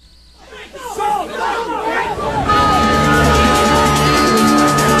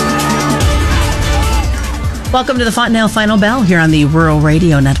Welcome to the Fontanelle Final Bell here on the Rural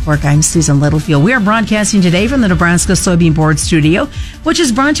Radio Network. I'm Susan Littlefield. We are broadcasting today from the Nebraska Soybean Board Studio, which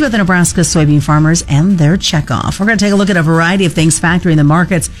is brought to you by the Nebraska soybean farmers and their checkoff. We're going to take a look at a variety of things factoring the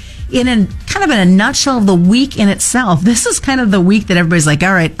markets in a nutshell of the week in itself. This is kind of the week that everybody's like,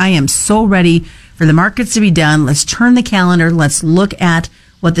 all right, I am so ready for the markets to be done. Let's turn the calendar. Let's look at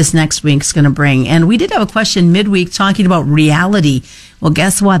what this next week's going to bring. And we did have a question midweek talking about reality. Well,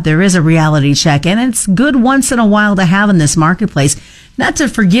 guess what? There is a reality check, and it's good once in a while to have in this marketplace. Not to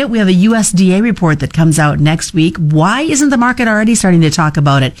forget, we have a USDA report that comes out next week. Why isn't the market already starting to talk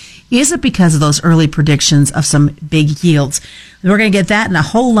about it? Is it because of those early predictions of some big yields? We're going to get that and a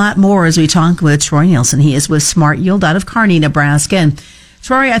whole lot more as we talk with Troy Nielsen. He is with Smart Yield out of Kearney, Nebraska. And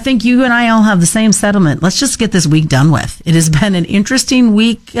Troy, I think you and I all have the same sentiment. Let's just get this week done with. It has been an interesting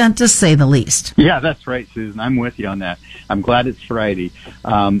week, to say the least. Yeah, that's right, Susan. I'm with you on that. I'm glad it's Friday.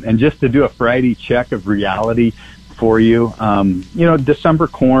 And just to do a Friday check of reality for you, December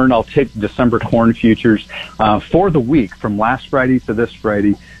corn, I'll take December corn futures for the week from last Friday to this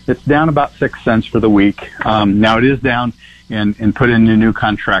Friday. It's down about 6 cents for the week. Now it is down and put in a new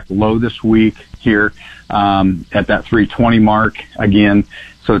contract low this week here at that 320 mark again.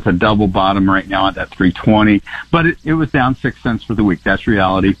 So it's a double bottom right now at that 320. But it was down 6 cents for the week. That's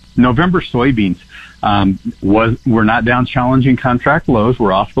reality. November soybeans we're not down challenging contract lows.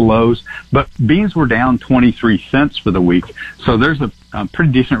 We're off the lows. But beans were down 23 cents for the week. So there's a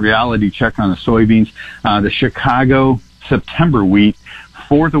pretty decent reality check on the soybeans. The Chicago September wheat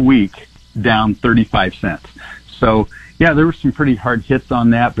for the week down 35 cents. So yeah, there were some pretty hard hits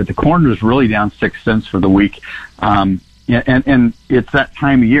on that, but the corn was really down 6 cents for the week. And it's that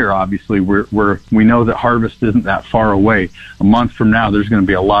time of year, obviously, where we know that harvest isn't that far away. A month from now, there's going to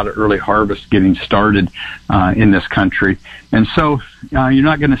be a lot of early harvest getting started in this country. And so you're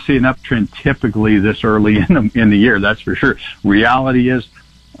not going to see an uptrend typically this early in the year, that's for sure. Reality is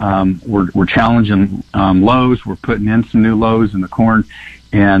we're challenging lows. We're putting in some new lows in the corn,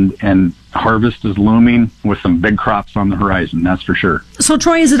 and harvest is looming with some big crops on the horizon, that's for sure. So,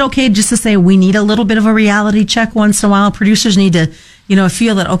 Troy, is it okay just to say we need a little bit of a reality check once in a while? Producers need to,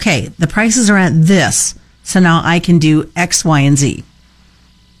 feel that, okay, the prices are at this, so now I can do X, Y, and Z.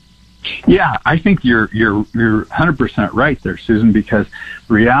 Yeah, I think you're 100% right there, Susan, because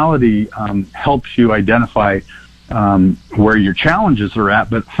reality helps you identify where your challenges are at,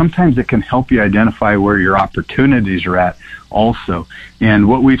 but sometimes it can help you identify where your opportunities are at also. And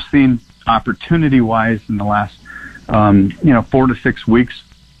what we've seen opportunity-wise in the last, 4 to 6 weeks,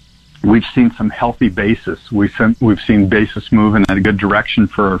 we've seen some healthy basis. We've seen basis moving in a good direction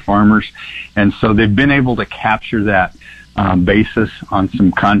for our farmers, and so they've been able to capture that basis on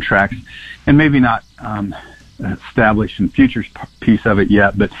some contracts, and maybe not establish a futures piece of it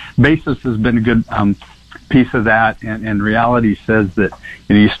yet, but basis has been a good piece of that, and reality says that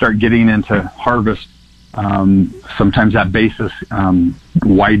you start getting into harvest. Sometimes that basis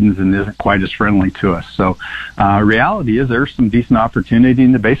widens and isn't quite as friendly to us. So reality is there's some decent opportunity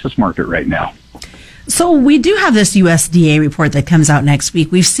in the basis market right now. So we do have this USDA report that comes out next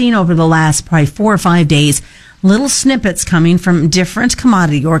week. We've seen over the last probably 4 or 5 days little snippets coming from different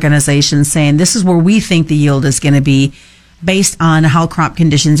commodity organizations saying this is where we think the yield is going to be based on how crop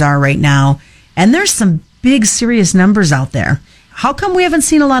conditions are right now. And there's some big, serious numbers out there. How come we haven't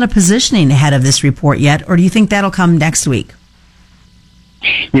seen a lot of positioning ahead of this report yet, or do you think that'll come next week?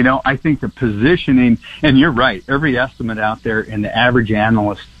 I think the positioning, and you're right, every estimate out there and the average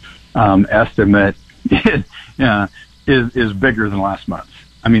analyst estimate is bigger than last month.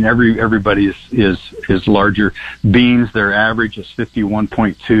 I mean, everybody is larger. Beans, their average is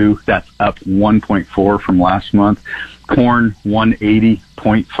 51.2. That's up 1.4 from last month. Corn,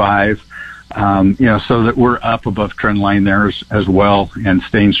 180.5. So that we're up above trend line there as well and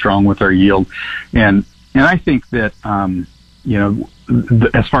staying strong with our yield. And I think that,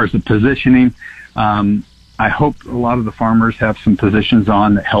 as far as the positioning, I hope a lot of the farmers have some positions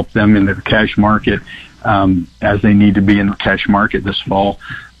on that help them in the cash market, as they need to be in the cash market this fall.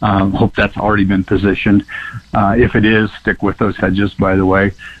 Hope that's already been positioned. If it is, stick with those hedges, by the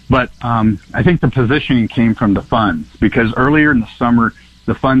way. But, I think the positioning came from the funds because earlier in the summer,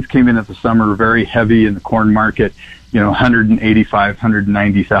 the funds came in at the summer very heavy in the corn market, 185,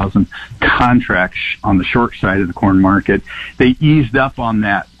 190,000 contracts on the short side of the corn market. They eased up on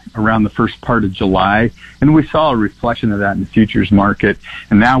that around the first part of July, and we saw a reflection of that in the futures market.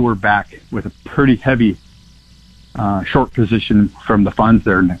 And now we're back with a pretty heavy short position from the funds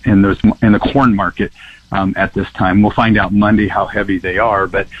there in the corn market at this time. We'll find out Monday how heavy they are,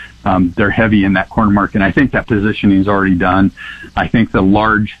 but they're heavy in that corn market. And I think that positioning is already done. I think the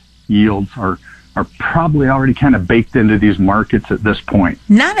large yields are are probably already kind of baked into these markets at this point.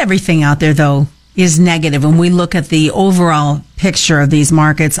 Not everything out there, though, is negative. When we look at the overall picture of these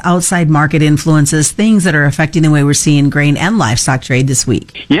markets, outside market influences, things that are affecting the way we're seeing grain and livestock trade this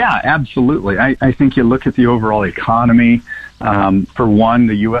week. Yeah, absolutely. I think you look at the overall economy. For one,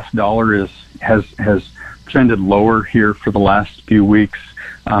 the U.S. dollar has trended lower here for the last few weeks.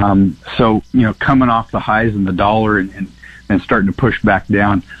 So, coming off the highs in the dollar and starting to push back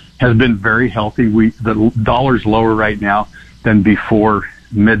down has been very healthy. The dollar's lower right now than before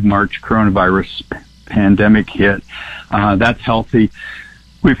mid-March coronavirus pandemic hit. That's healthy.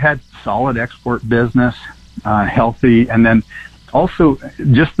 We've had solid export business, healthy, and then also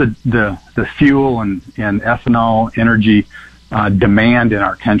just the fuel and ethanol energy demand in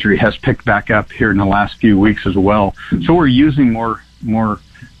our country has picked back up here in the last few weeks as well. So we're using more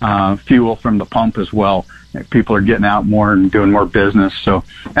fuel from the pump as well. People are getting out more and doing more business. So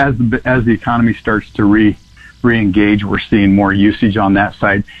as the economy starts to re-engage, we're seeing more usage on that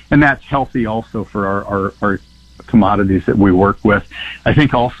side, and that's healthy also for our commodities that we work with. I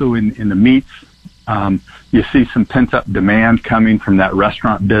think also in the meats, you see some pent-up demand coming from that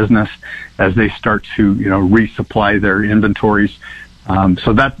restaurant business as they start to resupply their inventories.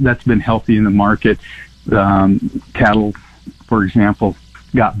 So that's been healthy in the market. Cattle, for example,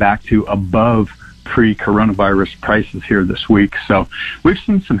 got back to above pre-coronavirus prices here this week. So we've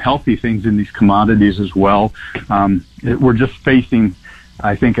seen some healthy things in these commodities as well. We're just facing,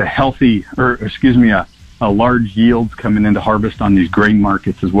 I think, a large yields coming into harvest on these grain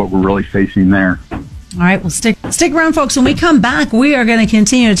markets is what we're really facing there. All right, well, stick around, folks. When we come back, we are going to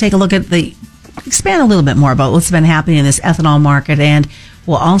continue to take a look at expand a little bit more about what's been happening in this ethanol market, and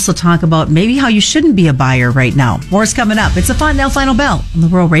we'll also talk about maybe how you shouldn't be a buyer right now. More is coming up. It's the Fontanelle Final Bell on the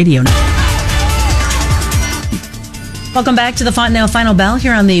Rural Radio Network. Welcome back to the Fontanelle Final Bell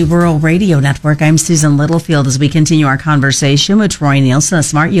here on the Rural Radio Network. I'm Susan Littlefield as we continue our conversation with Troy Nielsen of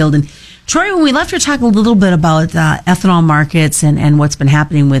Smart Yield. And Troy, when we left, we were talking a little bit about ethanol markets and what's been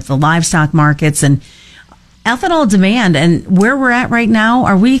happening with the livestock markets and ethanol demand and where we're at right now.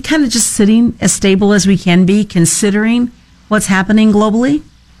 Are we kind of just sitting as stable as we can be considering what's happening globally?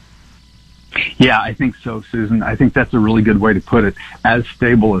 Yeah, I think so, Susan. I think that's a really good way to put it, as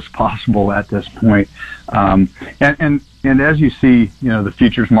stable as possible at this point. And as you see, the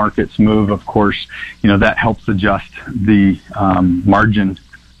futures markets move, of course, that helps adjust the margin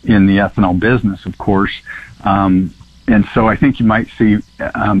in the ethanol business, of course. And so I think you might see,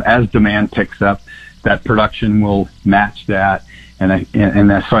 as demand picks up, that production will match that.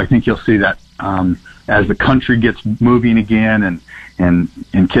 So I think you'll see that as the country gets moving again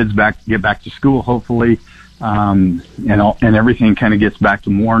and kids get back to school, hopefully, and everything kind of gets back to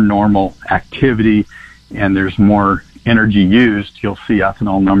more normal activity, and there's more energy used, you'll see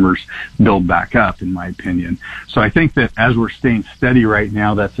ethanol numbers build back up, in my opinion. So I think that as we're staying steady right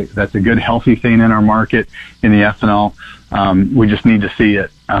now, that's a good, healthy thing in our market in the ethanol. We just need to see it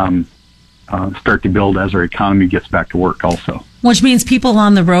start to build as our economy gets back to work also. Which means people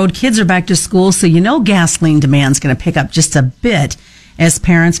on the road, kids are back to school, so gasoline demand's going to pick up just a bit as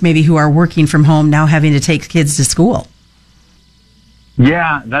parents maybe who are working from home now having to take kids to school.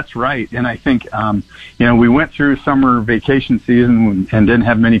 Yeah, that's right. And I think, we went through summer vacation season and didn't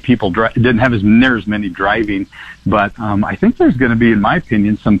have many people didn't have as many driving, but I think there's going to be, in my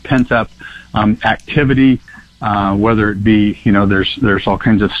opinion, some pent up activity. Whether it be, there's all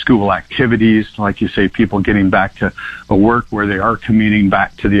kinds of school activities, like you say, people getting back to work where they are commuting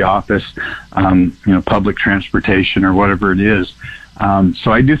back to the office, public transportation or whatever it is.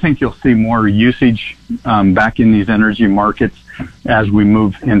 So I do think you'll see more usage back in these energy markets as we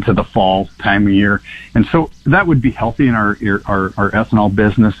move into the fall time of year. And so that would be healthy in our ethanol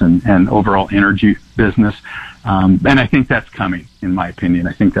business and overall energy business. And I think that's coming, in my opinion.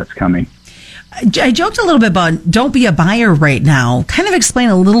 I think that's coming. I joked a little bit about don't be a buyer right now. Kind of explain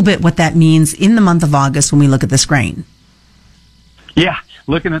a little bit what that means in the month of August when we look at this grain. Yeah,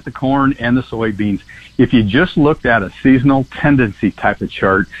 looking at the corn and the soybeans, if you just looked at a seasonal tendency type of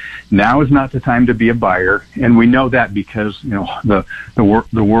chart, now is not the time to be a buyer. And we know that because, the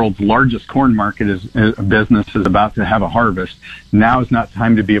world's largest corn market business is about to have a harvest. Now is not the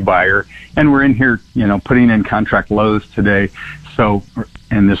time to be a buyer. And we're in here, putting in contract lows today. So,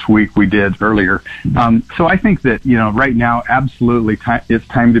 and this week we did earlier. So I think that, right now, absolutely it's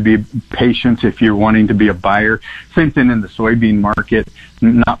time to be patient if you're wanting to be a buyer. Same thing in the soybean market,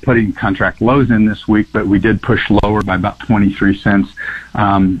 not putting contract lows in this week, but we did push lower by about 23 cents.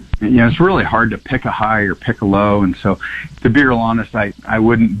 It's really hard to pick a high or pick a low. And so to be real honest, I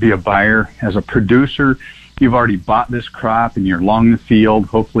wouldn't be a buyer as a producer. you've already bought this crop and you're long the field.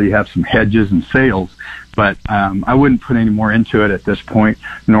 Hopefully you have some hedges and sales. But I wouldn't put any more into it at this point,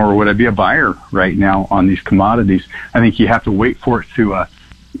 nor would I be a buyer right now on these commodities. I think you have to wait for it to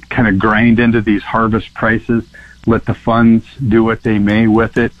kind of grind into these harvest prices, let the funds do what they may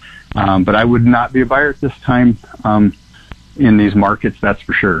with it. But I would not be a buyer at this time in these markets, that's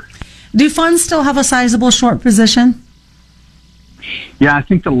for sure. Do funds still have a sizable short position? Yeah, I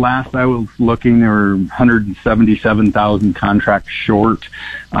think the last I was looking, there were 177,000 contracts short.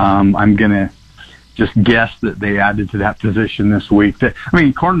 I'm going to just guess that they added to that position this week.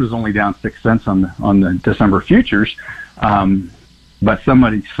 Corn was only down 6 cents on the December futures, but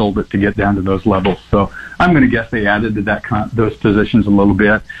somebody sold it to get down to those levels. So I'm going to guess they added to those positions a little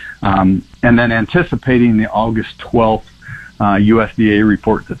bit. And then anticipating the August 12th USDA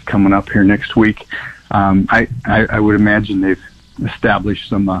report that's coming up here next week, I would imagine they've established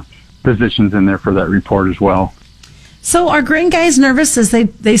some positions in there for that report as well. So are grain guys nervous as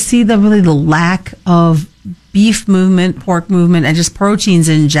they see the lack of beef movement, pork movement, and just proteins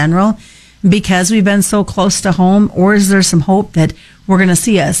in general because we've been so close to home? Or is there some hope that we're going to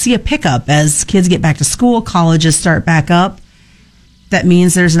see a pickup as kids get back to school, colleges start back up? That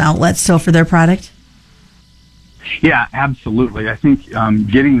means there's an outlet still for their product? Yeah, absolutely. I think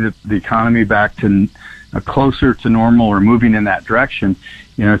getting the economy back to closer to normal or moving in that direction,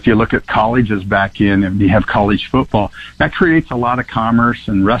 if you look at colleges back in and you have college football, that creates a lot of commerce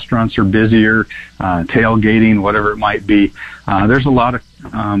and restaurants are busier, tailgating, whatever it might be. There's a lot of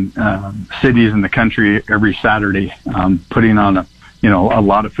cities in the country every Saturday putting on a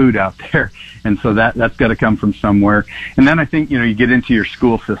lot of food out there. And so that's got to come from somewhere. And then I think, you get into your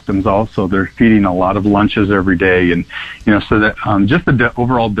school systems also. They're feeding a lot of lunches every day. And, so that just the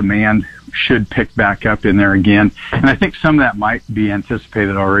overall demand should pick back up in there again. And I think some of that might be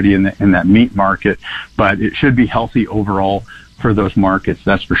anticipated already in that meat market, but it should be healthy overall for those markets.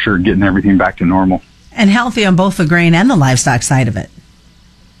 That's for sure, getting everything back to normal. And healthy on both the grain and the livestock side of it.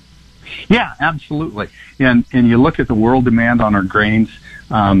 Yeah, absolutely. And you look at the world demand on our grains,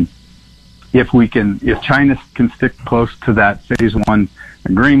 if China can stick close to that phase one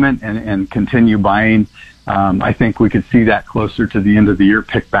agreement and continue buying, I think we could see that closer to the end of the year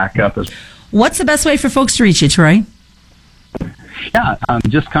pick back up. What's the best way for folks to reach you, Troy? Yeah,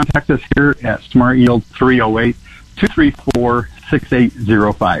 just contact us here at Smart Yield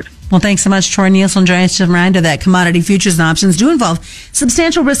 308-234-6805. Well, thanks so much, Troy Nielsen. Just a reminder that commodity futures and options do involve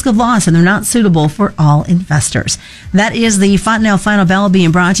substantial risk of loss, and they're not suitable for all investors. That is the Fontanelle Final Bell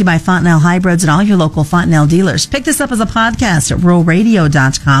being brought to you by Fontanelle Hybrids and all your local Fontanelle dealers. Pick this up as a podcast at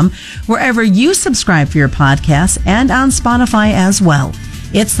ruralradio.com, wherever you subscribe for your podcasts, and on Spotify as well.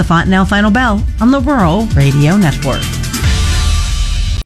 It's the Fontanelle Final Bell on the Rural Radio Network.